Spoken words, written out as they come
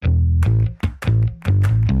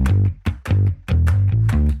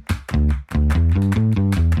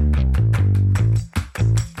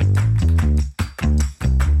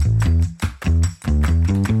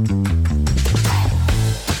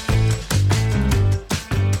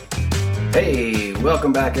Hey,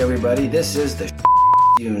 welcome back everybody. This is the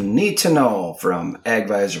you need to know from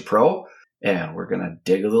AgVisor Pro, and we're going to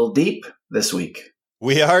dig a little deep this week.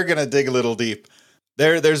 We are going to dig a little deep.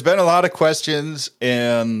 There's been a lot of questions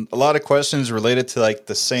and a lot of questions related to like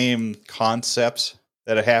the same concepts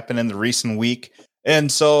that have happened in the recent week. And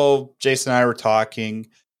so Jason and I were talking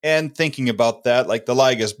and thinking about that, like the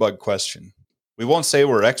Lygus bug question. We won't say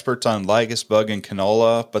we're experts on Lygus bug and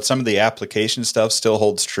canola, but some of the application stuff still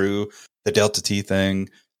holds true. The Delta T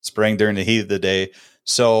thing, spraying during the heat of the day.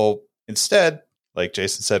 So instead, like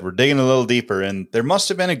Jason said, we're digging a little deeper, and there must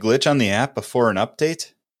have been a glitch on the app before an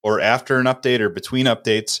update or after an update or between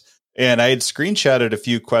updates. And I had screenshotted a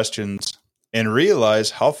few questions and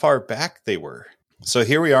realized how far back they were. So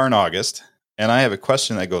here we are in August, and I have a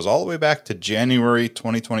question that goes all the way back to January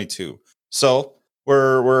 2022. So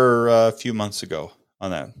we're a few months ago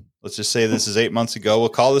on that. Let's just say this is 8 months ago. We'll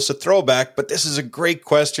call this a throwback, but this is a great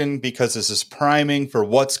question because this is priming for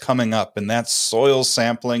what's coming up, and that's soil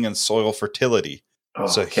sampling and soil fertility. Oh,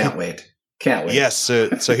 so can't wait. Can't wait. Yes. So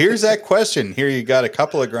here's that question. Here you got a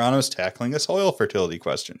couple of agronomists tackling a soil fertility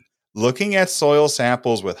question. Looking at soil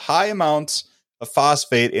samples with high amounts of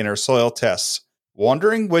phosphate in our soil tests,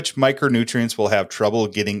 wondering which micronutrients will have trouble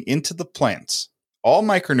getting into the plants. All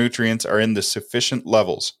micronutrients are in the sufficient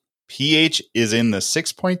levels. pH is in the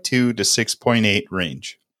 6.2 to 6.8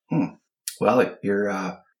 range. Well,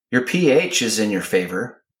 your pH is in your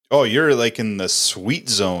favor. Oh, you're like in the sweet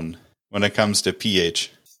zone when it comes to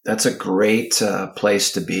pH. That's a great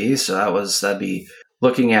place to be. So that'd be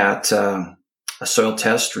looking at a soil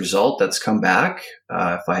test result that's come back.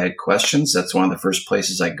 If I had questions, that's one of the first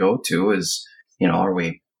places I go to is, are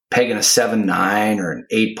we pegging a 7.9 or an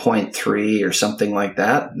 8.3 or something like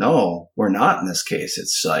that? No, we're not in this case.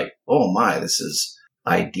 It's like, oh my, this is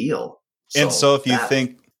ideal. And so if you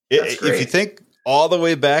think all the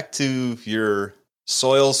way back to your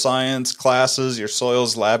soil science classes, your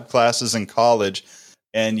soils lab classes in college,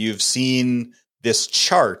 and you've seen this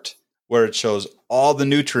chart where it shows all the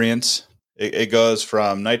nutrients, it goes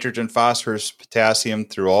from nitrogen, phosphorus, potassium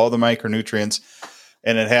through all the micronutrients,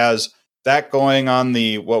 and it has that going on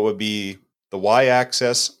what would be the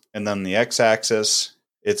y-axis, and then the x-axis,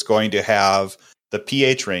 it's going to have the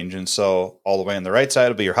pH range. And so all the way on the right side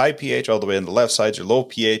will be your high pH, all the way on the left side is your low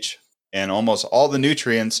pH, and almost all the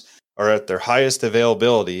nutrients are at their highest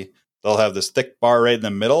availability. They'll have this thick bar right in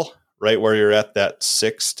the middle, right where you're at that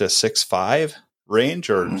 6 to 6.5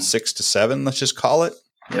 range, or 6 to 7, let's just call it.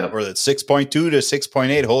 Yep. Or that 6.2 to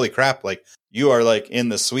 6.8. Holy crap. Like you are like in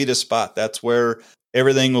the sweetest spot. That's where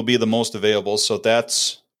everything will be the most available. So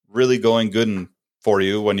that's really going good for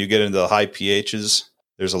you. When you get into the high pHs,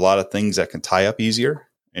 there's a lot of things that can tie up easier.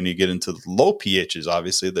 And you get into the low pHs,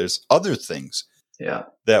 obviously, there's other things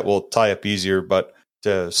that will tie up easier. But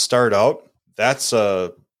to start out, that's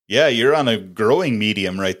you're on a growing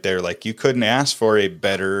medium right there. Like you couldn't ask for a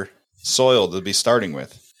better soil to be starting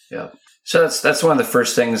with. Yeah. So that's one of the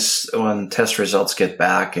first things when test results get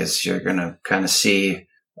back is you're going to kind of see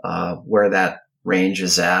where that range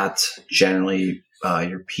is at. Generally,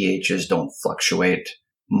 your pHs don't fluctuate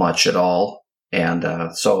much at all.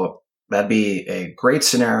 And so that'd be a great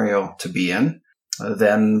scenario to be in.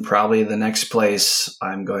 Then probably the next place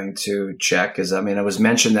I'm going to check is, it was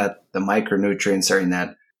mentioned that the micronutrients are in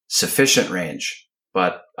that sufficient range,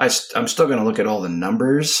 but I'm still going to look at all the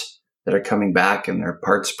numbers that are coming back in their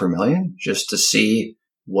parts per million just to see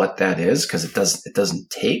what that is, because it doesn't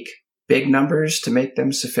take big numbers to make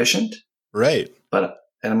them sufficient. Right. And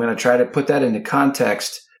I'm going to try to put that into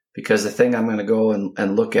context, because the thing I'm going to go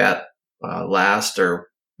and look at last, or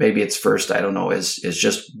maybe it's first, I don't know, is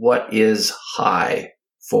just what is high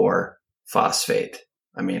for phosphate.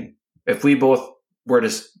 If we both were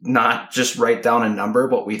to not just write down a number,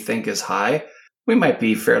 what we think is high, we might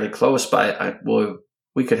be fairly close, but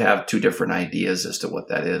we could have two different ideas as to what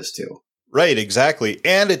that is too. Right, exactly.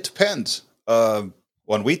 And it depends.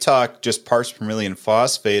 When we talk just parts per million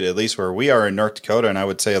phosphate, at least where we are in North Dakota, and I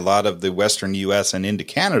would say a lot of the Western U.S. and into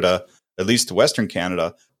Canada, at least to Western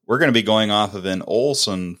Canada, we're going to be going off of an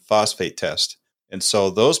Olsen phosphate test. And so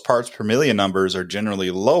those parts per million numbers are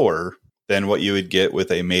generally lower than what you would get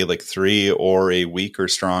with a Mehlich 3 or a weak or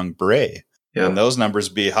strong Bray. Yep. And those numbers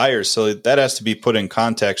be higher. So that has to be put in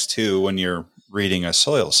context too when you're reading a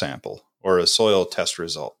soil sample or a soil test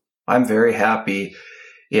result. I'm very happy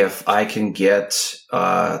if I can get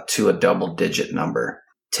to a double digit number,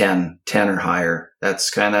 10 or higher. That's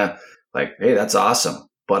kind of like, hey, that's awesome.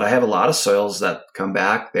 But I have a lot of soils that come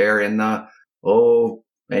back. They're in the,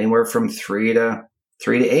 anywhere from 3 to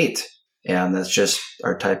 8. And that's just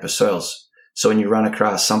our type of soils. So when you run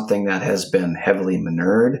across something that has been heavily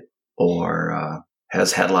manured or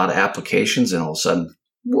has had a lot of applications, and all of a sudden,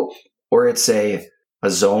 whoop, or it's a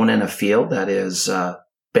zone in a field that is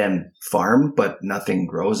been farmed, but nothing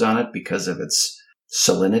grows on it because of its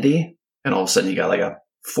salinity. And all of a sudden you got like a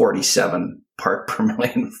 47 part per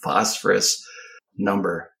million phosphorus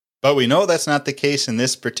number. But we know that's not the case in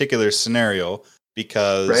this particular scenario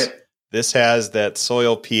because this has that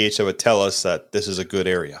soil pH that would tell us that this is a good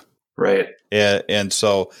area. Right. And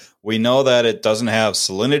so we know that it doesn't have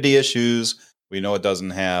salinity issues. We know it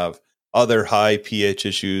doesn't have other high pH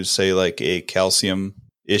issues, say like a calcium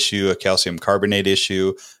issue, a calcium carbonate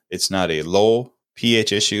issue. It's not a low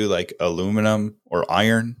pH issue like aluminum or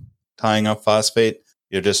iron tying up phosphate.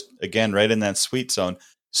 You're just, again, right in that sweet zone.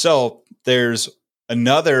 So there's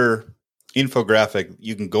another infographic.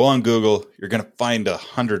 You can go on Google. You're going to find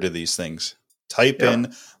 100 of these things. Type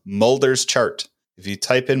in Mulder's chart. If you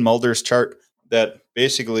type in Mulder's chart, that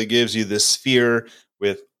basically gives you this sphere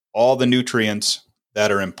with all the nutrients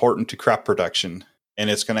that are important to crop production. And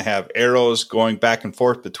it's going to have arrows going back and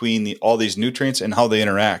forth between all these nutrients and how they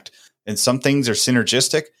interact. And some things are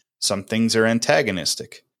synergistic, some things are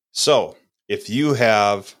antagonistic. So if you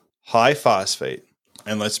have high phosphate,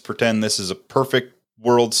 and let's pretend this is a perfect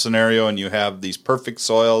world scenario and you have these perfect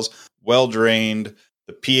soils, well drained,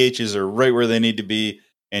 the pHs are right where they need to be,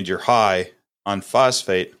 and you're high on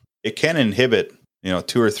phosphate, it can inhibit,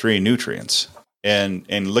 2 or 3 nutrients. And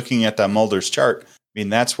looking at that Mulder's chart,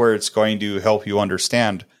 that's where it's going to help you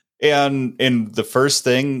understand. And the first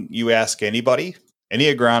thing you ask anybody, any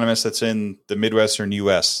agronomist that's in the Midwestern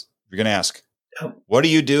U.S., you're going to ask, what do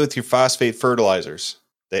you do with your phosphate fertilizers?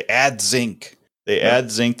 They add zinc. They add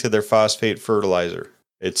zinc to their phosphate fertilizer.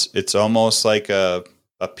 It's almost like a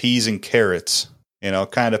peas and carrots,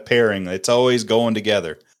 kind of pairing. It's always going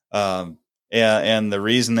together. And the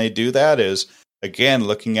reason they do that is, again,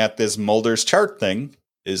 looking at this Mulder's chart thing,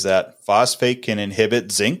 is that phosphate can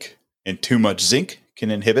inhibit zinc, and too much zinc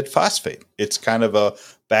can inhibit phosphate. It's kind of a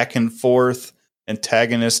back and forth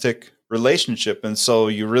antagonistic relationship, and so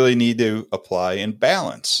you really need to apply in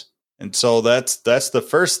balance. And so that's the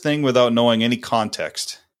first thing without knowing any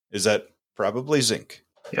context, is that probably zinc.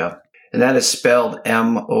 Yeah, and that is spelled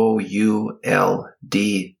Mouldders.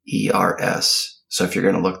 So if you're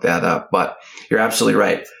going to look that up, but you're absolutely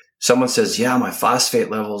right. Someone says, yeah, my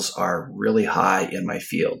phosphate levels are really high in my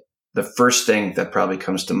field. The first thing that probably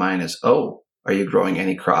comes to mind is, are you growing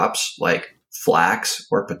any crops like flax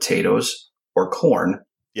or potatoes or corn?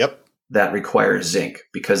 Yep. That requires zinc,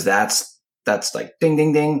 because that's like ding,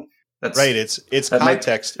 ding, ding. That's right. It's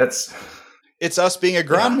context. It's us being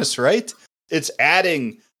agronomists, right? It's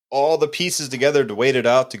adding all the pieces together to weight it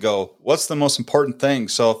out to go, what's the most important thing?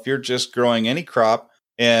 So if you're just growing any crop,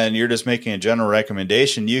 and you're just making a general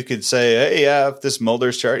recommendation, you could say, hey, if this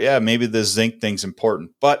Mulder's chart, maybe this zinc thing's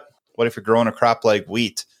important. But what if you're growing a crop like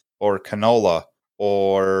wheat or canola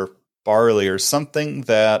or barley or something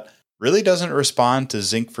that really doesn't respond to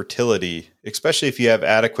zinc fertility, especially if you have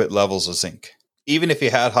adequate levels of zinc? Even if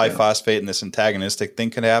you had high phosphate and this antagonistic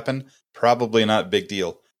thing could happen, probably not a big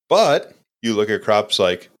deal. But you look at crops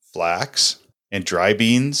like flax and dry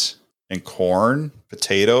beans and corn,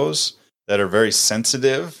 potatoes, that are very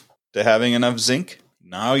sensitive to having enough zinc.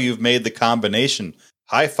 Now you've made the combination.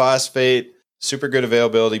 High phosphate, super good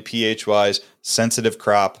availability pH-wise, sensitive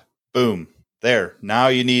crop. Boom. There. Now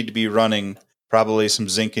you need to be running probably some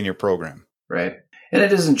zinc in your program. Right. And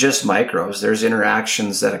it isn't just micros. There's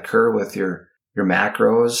interactions that occur with your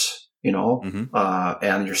macros,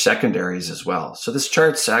 and your secondaries as well. So this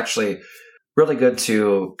chart's actually really good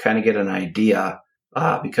to kind of get an idea,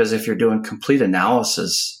 because if you're doing complete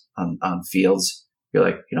analysis on fields, you're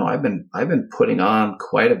like, I've been putting on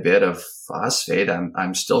quite a bit of phosphate.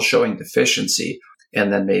 I'm still showing deficiency.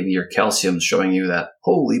 And then maybe your calcium's showing you that,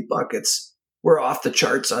 holy buckets, we're off the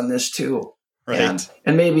charts on this too. Right.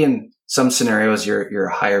 And maybe in some scenarios, you're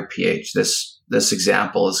a higher pH. This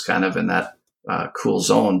example is kind of in that cool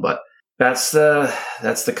zone, but that's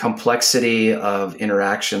the complexity of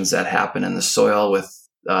interactions that happen in the soil with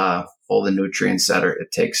all the nutrients that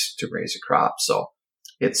it takes to raise a crop. So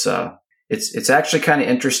it's actually kind of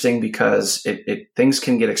interesting, because things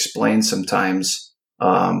can get explained sometimes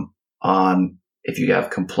on if you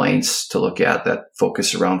have complaints to look at that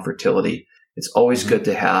focus around fertility. It's always good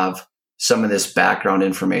to have some of this background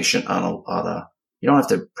information on a. You don't have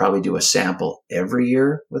to probably do a sample every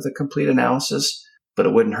year with a complete analysis, but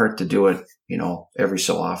it wouldn't hurt to do it, every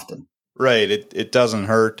so often. Right. It doesn't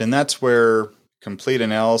hurt, and that's where complete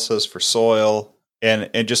analysis for soil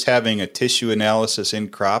and just having a tissue analysis in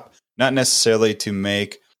crop, not necessarily to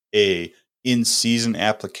make a in-season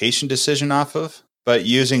application decision off of, but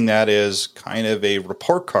using that as kind of a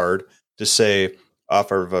report card to say,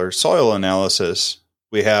 off of our soil analysis,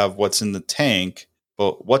 we have what's in the tank,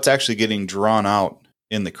 but what's actually getting drawn out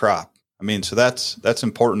in the crop. I mean, so that's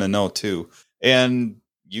important to know too. And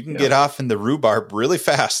you can get off in the rhubarb really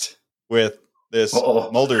fast with this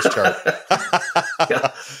Mulder's chart.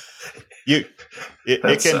 It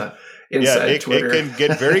can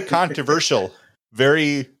get very controversial,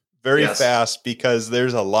 very fast, because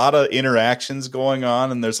there's a lot of interactions going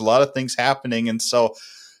on and there's a lot of things happening. And so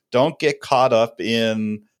don't get caught up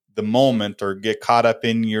in the moment or get caught up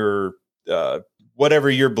in your whatever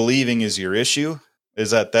you're believing is your issue.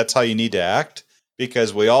 That's how you need to act,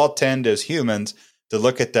 because we all tend as humans to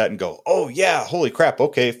look at that and go, oh yeah, holy crap.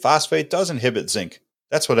 Okay. Phosphate does inhibit zinc.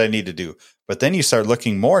 That's what I need to do. But then you start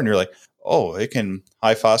looking more and you're like, oh,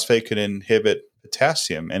 high phosphate could inhibit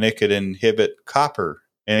potassium, and it could inhibit copper,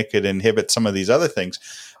 and it could inhibit some of these other things.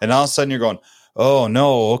 And all of a sudden you're going, oh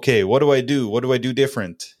no, okay, what do I do? What do I do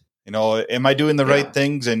different? Am I doing the right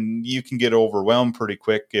things? And you can get overwhelmed pretty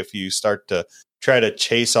quick if you start to try to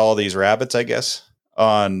chase all these rabbits, I guess,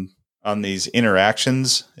 on these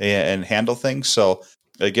interactions and handle things. So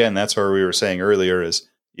again, that's where we were saying earlier is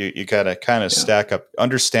you gotta kind of stack up,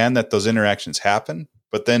 understand that those interactions happen,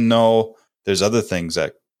 but then know there's other things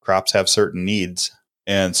that crops have certain needs,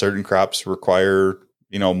 and certain crops require,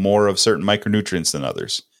 more of certain micronutrients than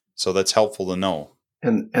others. So that's helpful to know.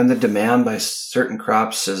 And the demand by certain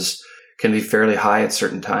crops can be fairly high at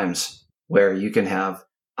certain times, where you can have,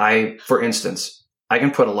 for instance, I can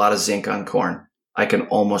put a lot of zinc on corn. I can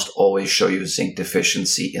almost always show you zinc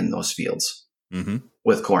deficiency in those fields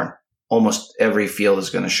with corn. Almost every field is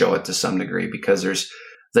going to show it to some degree, because there's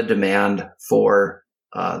the demand for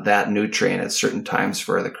that nutrient at certain times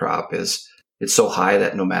for the crop it's so high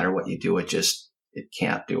that no matter what you do, it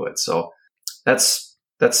can't do it. So that's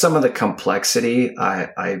some of the complexity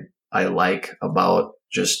I like about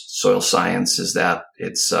just soil science, is that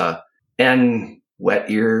it's and wet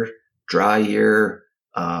year, dry year,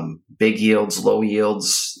 big yields, low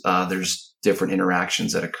yields. There's different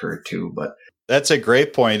interactions that occur too. But that's a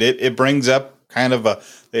great point. It brings up kind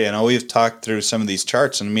of we've talked through some of these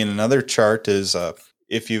charts. And I mean, another chart is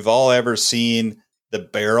if you've all ever seen the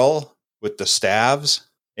barrel with the staves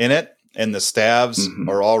in it, and the staves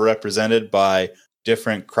are all represented by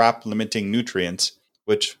different crop limiting nutrients,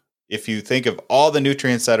 which if you think of all the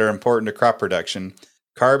nutrients that are important to crop production,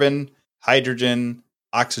 carbon, hydrogen,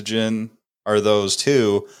 oxygen are those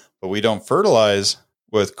two, but we don't fertilize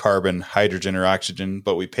with carbon, hydrogen, or oxygen,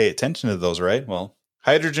 but we pay attention to those, right? Well,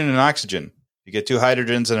 hydrogen and oxygen. You get two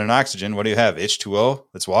hydrogens and an oxygen. What do you have? H2O.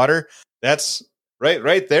 That's water. That's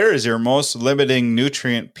right there is your most limiting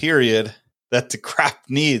nutrient period that the crop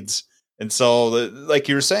needs. And so, like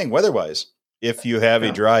you were saying, weather-wise, if you have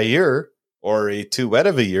a dry year or a too wet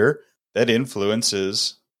of a year, that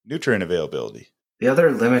influences nutrient availability. The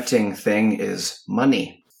other limiting thing is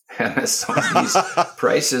money. And some of these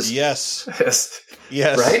prices. Yes.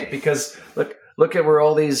 Right? Because look at where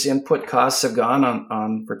all these input costs have gone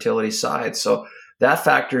on fertility side. So that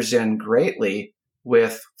factors in greatly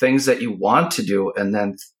with things that you want to do. And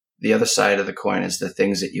then the other side of the coin is the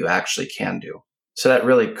things that you actually can do. So that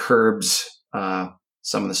really curbs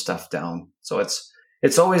some of the stuff down. So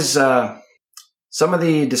it's always some of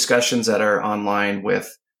the discussions that are online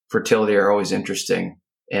with fertility are always interesting.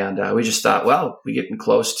 And we just thought, well, we're getting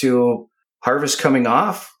close to harvest coming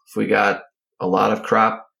off. If we got a lot of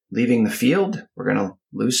crop leaving the field, we're going to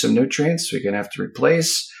lose some nutrients. We're going to have to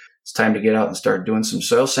replace. It's time to get out and start doing some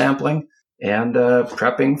soil sampling and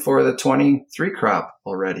prepping for the 23 crop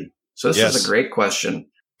already. So this was a great question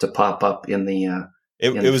to pop up in the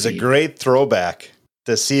It was a great throwback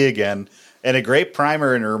to see again, and a great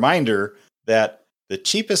primer and a reminder that the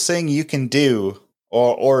cheapest thing you can do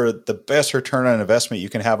or the best return on investment you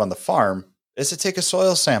can have on the farm is to take a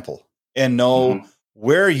soil sample and know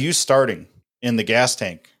where are you starting in the gas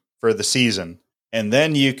tank for the season. And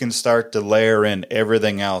then you can start to layer in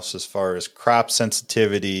everything else as far as crop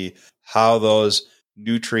sensitivity, how those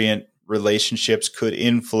nutrient relationships could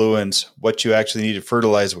influence what you actually need to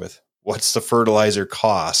fertilize with. What's the fertilizer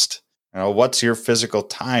cost? What's your physical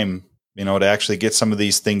time, to actually get some of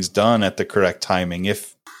these things done at the correct timing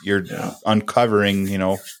if you're uncovering,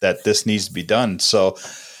 that this needs to be done. So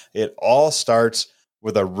it all starts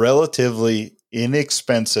with a relatively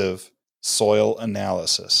inexpensive soil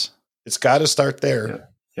analysis. It's got to start there.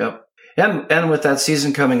 Yep. And with that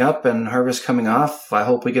season coming up and harvest coming off, I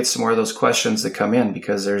hope we get some more of those questions that come in,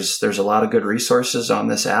 because there's a lot of good resources on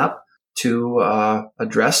this app to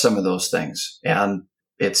address some of those things. And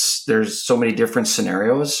there's so many different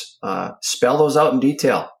scenarios. Spell those out in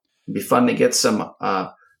detail. It'd be fun to get some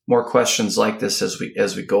more questions like this as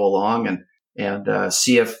we go along and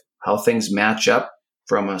see how things match up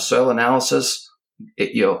from a soil analysis.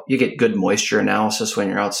 You get good moisture analysis when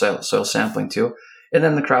you're out soil sampling too, and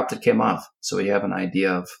then the crop that came off, so we have an idea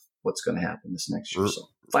of what's going to happen this next year. So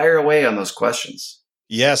fire away on those questions.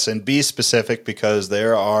 Yes, and be specific, because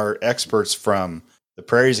there are experts from the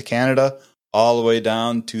prairies of Canada all the way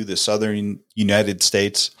down to the southern United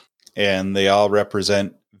States, and they all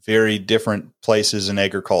represent very different places in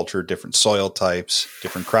agriculture, different soil types,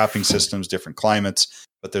 different cropping systems, different climates.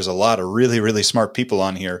 But there's a lot of really, really smart people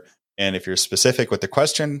on here. And if you're specific with the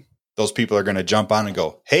question, those people are going to jump on and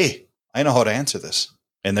go, hey, I know how to answer this.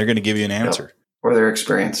 And they're going to give you an answer. Yep. Or their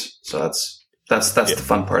experience. So that's the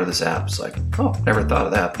fun part of this app. It's like, oh, never thought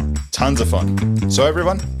of that. Tons of fun. So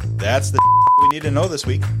everyone, that's the we need to know this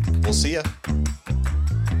week. We'll see ya.